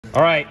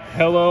All right,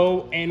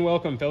 hello and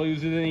welcome, fellow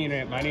users of the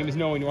internet. My name is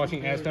Noah, and you're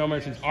watching Aspen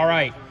Merchants. All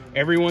right,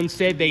 everyone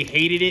said they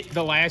hated it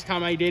the last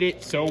time I did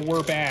it, so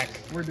we're back.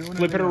 We're doing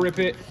Flip it it or again. rip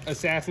it,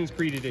 Assassin's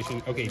Creed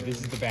edition. Okay, this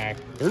is the back.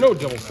 There are no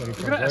double study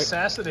We're gonna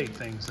assassinate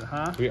things,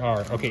 huh? We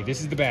are. Okay,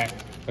 this is the back.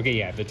 Okay,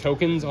 yeah, the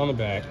tokens on the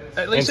back.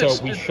 At least and it's,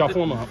 so we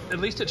shuffle them up. At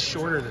least it's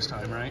shorter this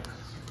time, right?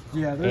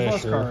 Yeah, there's Yeah,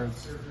 less sure.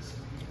 cards.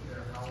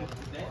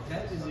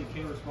 That is a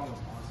King Respawn monster.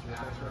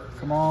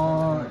 Come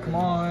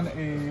on,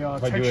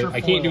 If I do texture it,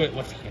 I can't do foil. it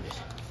left-handed.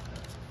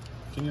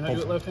 Can you not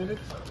do it left-handed?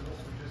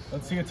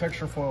 Let's see a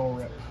texture foil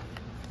rip.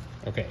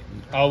 Okay,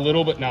 a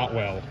little, but not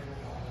well.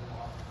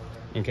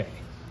 Okay.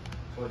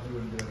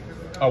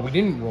 Oh, we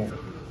didn't roll.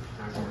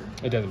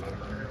 It doesn't matter.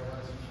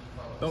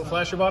 Don't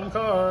flash your bottom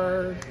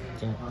card.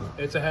 So-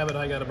 It's a habit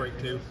I gotta break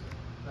too.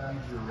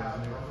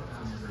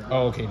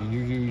 Oh, okay. Did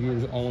you do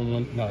yours all in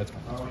one? No, that's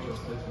fine.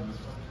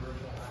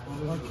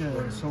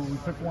 Okay, so we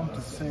pick one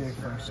to save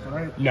first,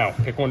 right? No,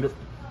 pick one.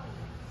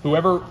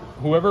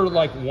 Whoever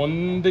like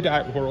won the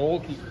die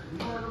roll. Okay.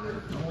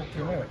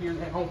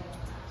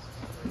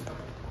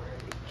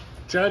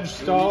 Judge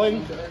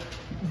stalling.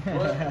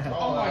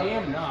 Oh, I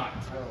am not.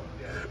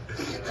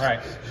 All right,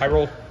 high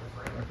roll.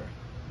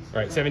 All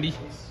right, 70.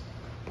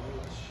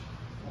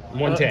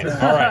 110.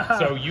 All right,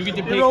 so you get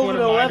to pick rolled one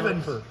an of mine.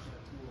 11. For,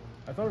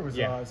 I thought it was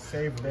Yeah.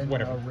 save then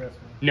Whatever. rip.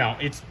 no,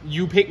 it's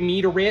you pick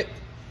me to rip,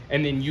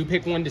 and then you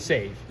pick one to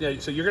save. Yeah,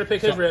 so you're gonna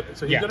pick his rip.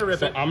 So he's gonna rip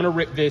so it. I'm gonna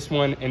rip this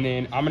one, and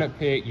then I'm gonna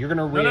pick. You're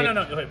gonna rip.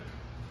 No. Okay.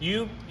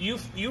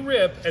 You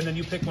rip, and then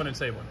you pick one and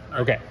save one. All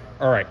right. Okay.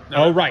 All right. No.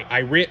 Oh, right. I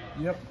rip.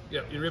 Yep.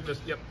 Yep. You rip this.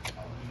 Yep.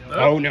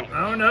 Oh, no.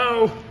 Oh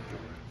no.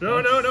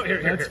 No.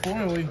 Here. That's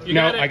foily. You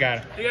No, got it. I got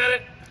it. You got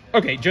it.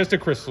 Okay, just a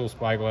crystal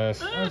spyglass.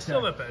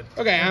 Still not bad.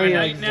 Okay, I All mean,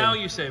 right, like, now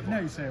you save Now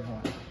one. you save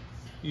one.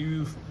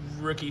 You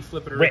rookie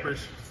flipper Rip.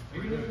 rippers.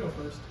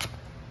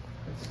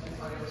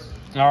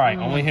 All right,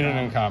 only hit an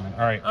uncommon.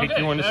 All right, pick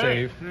your one to all right,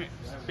 save. all right.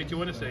 Pick your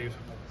one to save.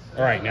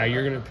 All right, now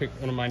you're gonna pick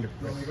one of mine to.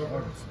 Okay,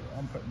 so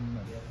I'm putting.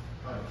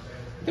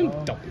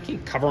 Don't you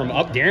can't cover them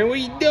up, Darren. What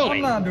are you I'm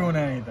doing? not doing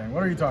anything.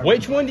 What are you talking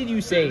Which about? one did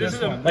you save? This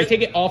is a- Like,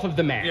 take it off of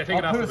the mat. Yeah, take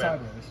it I'll off put the it bat.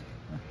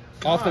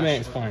 sideways. Off the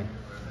mat is fine.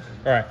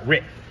 All right,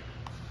 rip.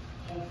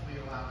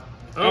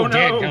 Oh, no.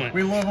 dadgummit.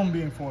 We love them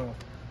being foiled.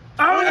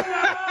 Oh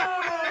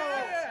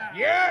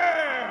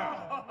Yeah.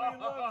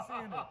 We love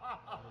seeing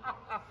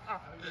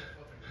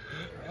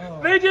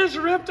it. They just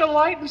ripped a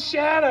light and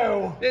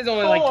shadow. This is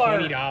only like Four.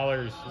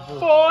 $20.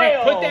 Foil. Hey,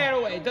 put that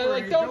away. Don't,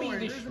 like, don't Don't be worry,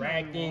 there's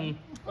distracting.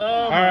 Oh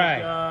All my right,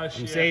 gosh.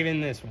 I'm yeah. saving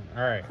this one.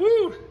 All right,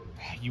 Woo.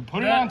 you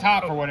put it That- on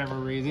top for whatever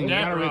reason. You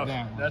That's gotta rip rough.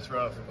 that one. That's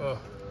rough.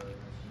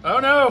 Oh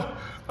no.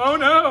 Oh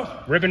no.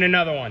 Ripping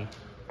another one.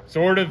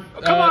 Sort of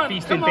Come on.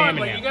 feast Come and on.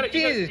 famine Like, now. you gotta,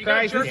 Jesus you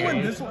gotta Christ. jerk Darren.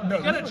 it. This one- no,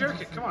 You gotta this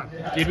jerk it. Come on.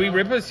 Did we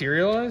rip a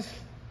cerealize?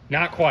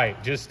 Not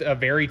quite. Just a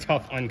very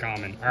tough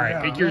uncommon. All right,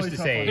 Yeah, pick yours really to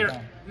tough save.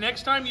 Here,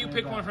 next time you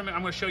pick one from it,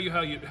 I'm going to show you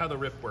how the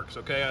rip works.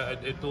 Okay?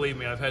 Believe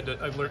me, I've had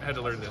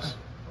to learn this.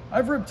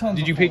 I've ripped tons.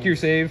 Did of you pick foils. your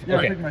save? Yeah,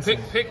 Okay. I picked my save.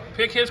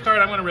 Pick his card.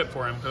 I'm going to rip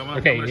for him. I'm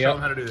Okay, going to show yep.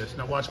 him how to do this.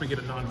 Now watch me get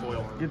a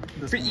non-foil. Get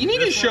this You need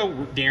to This show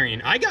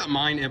Darian. I got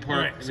mine at All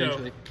part right. So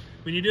eventually.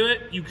 when you do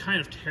it, you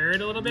kind of tear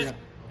it a little bit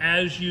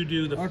as you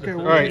do the. Okay, the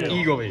well, All right, foil.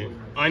 Eagle Vision.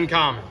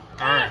 Uncommon.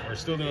 All right, we're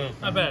still doing.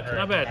 Not bad. All right,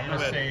 Not bad. I'm Not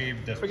gonna bad.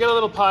 save this. We got a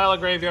little pile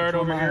of graveyard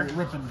over my here.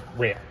 ripping.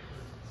 Rip.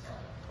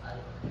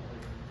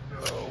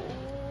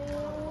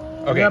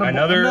 Okay, got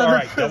another. All another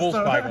right, double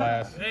crystal.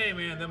 spyglass. Hey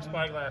man, them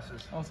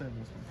spyglasses. I'll save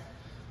this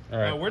one. All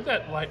right, Where'd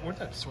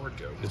that sword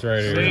go? it's right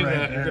Save here. Right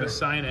that. You're there. gonna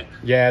sign it.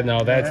 Yeah, no,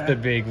 that's Yeah. the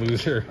big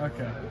loser.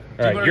 Okay.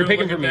 All right, you're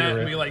picking for for me to and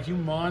be rip. like, you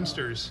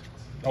monsters.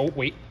 Oh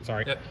wait,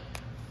 sorry. Yep.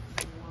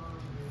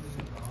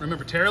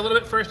 Remember, tear a little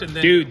bit first, and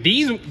then. Dude,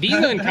 these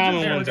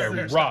uncommon There, ones there, are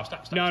there. rough.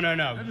 Stop. No.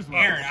 just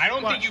Aaron, I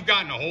don't Watch. think you've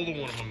gotten a hold of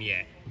one of them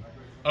yet.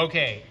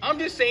 Okay, I'm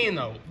just saying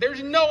though,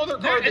 there's no other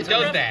card that it's a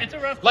does rough- that. it's a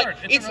rough like, card.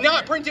 It's a it's rough not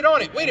card. printed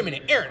on it. Wait a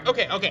minute, Aaron.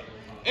 Okay.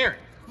 Aaron,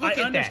 look I at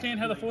understand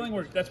how the foiling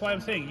works. That's why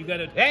I'm saying you got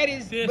to. that. That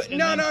is, this but and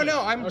no. then this.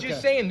 I'm Okay.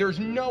 just saying, there's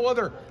no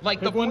other. Like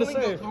Pick the one to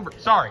foiling goes save. over.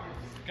 Sorry.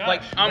 Gosh,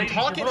 Like I'm ladies,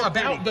 talking you're both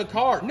about pretty. the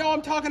card. No,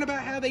 I'm talking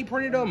about how they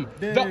printed them.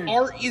 The Dude.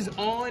 art is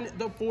on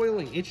the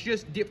foiling. It's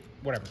just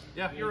whatever.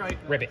 Yeah, you're right.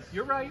 Rip it.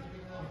 You're right.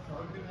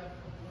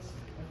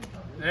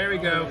 There we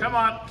go. Come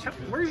on.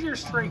 Where's your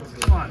strength?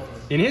 Come on.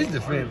 In his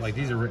defense, like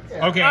these are. Okay,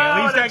 Oh,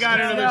 at least I that's got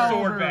not another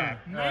over. sword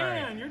back.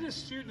 Man, you're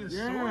just shooting the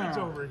Yeah. swords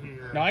over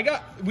here. No, I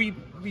got. We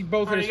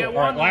both All hit right, a you sword. got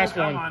All one right, last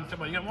more. one.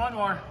 Come on. You got one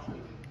more.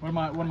 What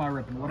am I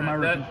ripping? What am I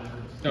That- ripping?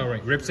 Oh,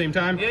 right. Rip same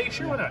time? Yeah, you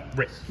sure why not?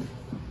 Rip.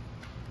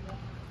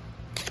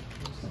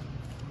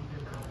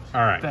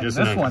 All right, Dang, just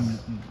this an one.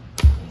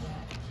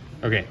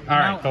 Okay, all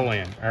right, Now- the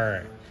land. All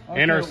right.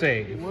 And our Okay,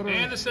 save. what are-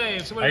 And the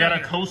save. So what I do got we a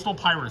here? coastal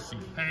piracy.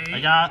 Hey. I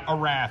got a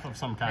wrath of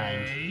some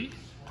kind. Hey,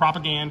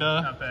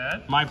 Propaganda. not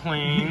bad. My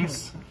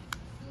planes.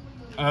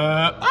 All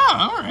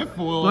right.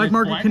 Full, Black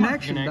Market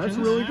Connection. Connections.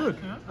 That's really good.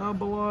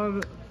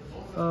 Ballad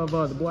of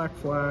the Black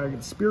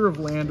Flag, Spear of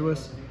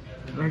Landwis,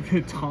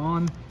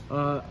 Catan,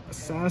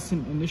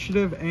 Assassin,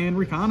 Initiative, and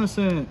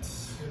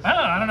Reconnaissance.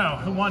 I don't know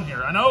who won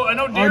here. I know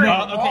Darren.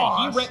 no. Okay,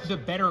 Lost. he ripped the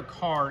better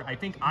card. I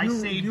think I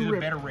saved you the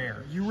ripped- better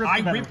rare. you ripped I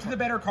the better ripped card. the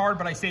better card,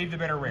 but I saved the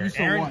better rare. You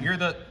still Aaron, won. you're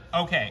the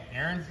okay.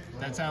 Aaron,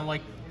 that sound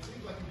like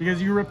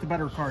Because you ripped the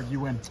better card,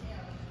 you win.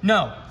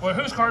 no. Well,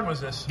 whose card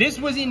was this? This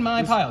was in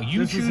my pile. You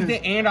this was choose his-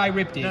 it, and I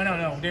ripped it.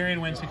 No.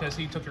 Darian wins because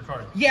he took your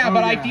card. Yeah, Oh,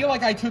 but I yeah. feel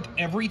like I took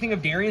everything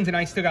of Darian's, and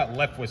I still got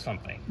left with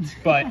something.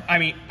 But I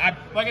mean,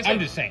 Like I said, I'm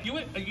just saying. You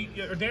win.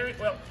 Darian.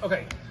 Well,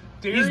 okay.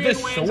 Is Darian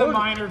this wins a sword?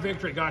 minor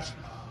victory. Gosh.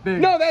 Big.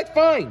 No, that's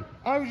fine.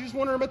 I was just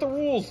wondering about the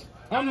rules.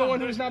 I'm No, the one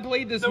there's- who's not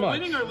played this the much.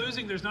 winning or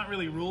losing, there's not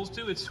really rules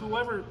to. It's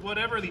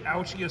whatever the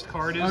ouchiest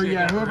card is. Oh, they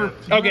yeah, got whoever-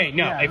 ripped. Okay,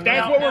 no. Yeah, if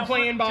that's Now- what we're now,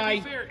 playing by,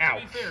 to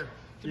ouch.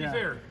 be Yeah.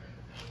 fair,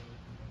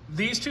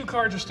 these two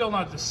cards are still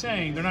not the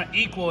same. They're not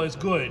equal as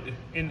good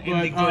in the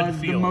But, good the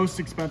field. most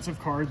expensive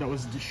card that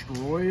was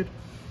destroyed.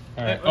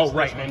 All right. What's Oh,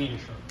 right. this I one? need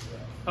to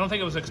I don't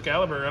think it was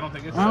Excalibur. I don't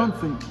think it's. I don't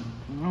think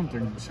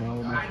it was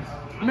Hell.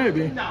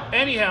 Maybe.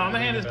 Anyhow, I'm gonna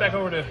hand this back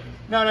over to.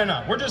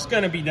 No. We're just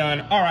gonna be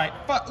done. All right.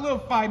 A little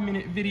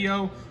 5-minute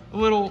video. A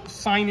little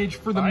signage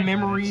for the 5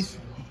 memories.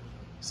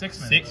 6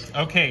 minutes. 6.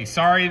 Okay.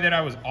 Sorry that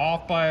I was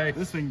off by.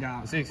 This thing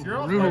got 6. You're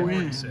all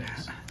ruined.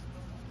 46.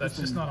 That's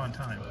just not on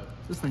time.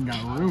 This thing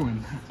got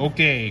ruined.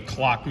 Okay,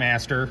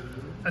 Clockmaster.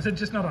 I said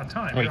just not on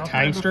time. Wait, You're all-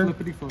 Timester?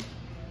 Flippity flip.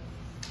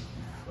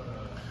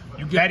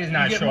 You get, That is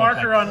not you get showing up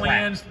marker like on crap.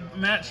 lands.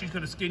 Matt, she's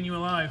gonna skin you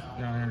alive.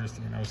 No, I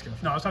understand. I was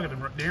confused. No, I was talking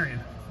to Darian.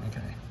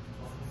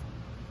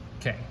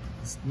 Okay.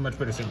 It's much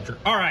better signature.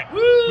 All right.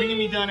 We can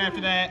be done after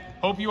that.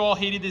 Hope you all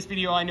hated this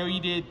video. I know you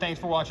did. Thanks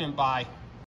for watching. Bye.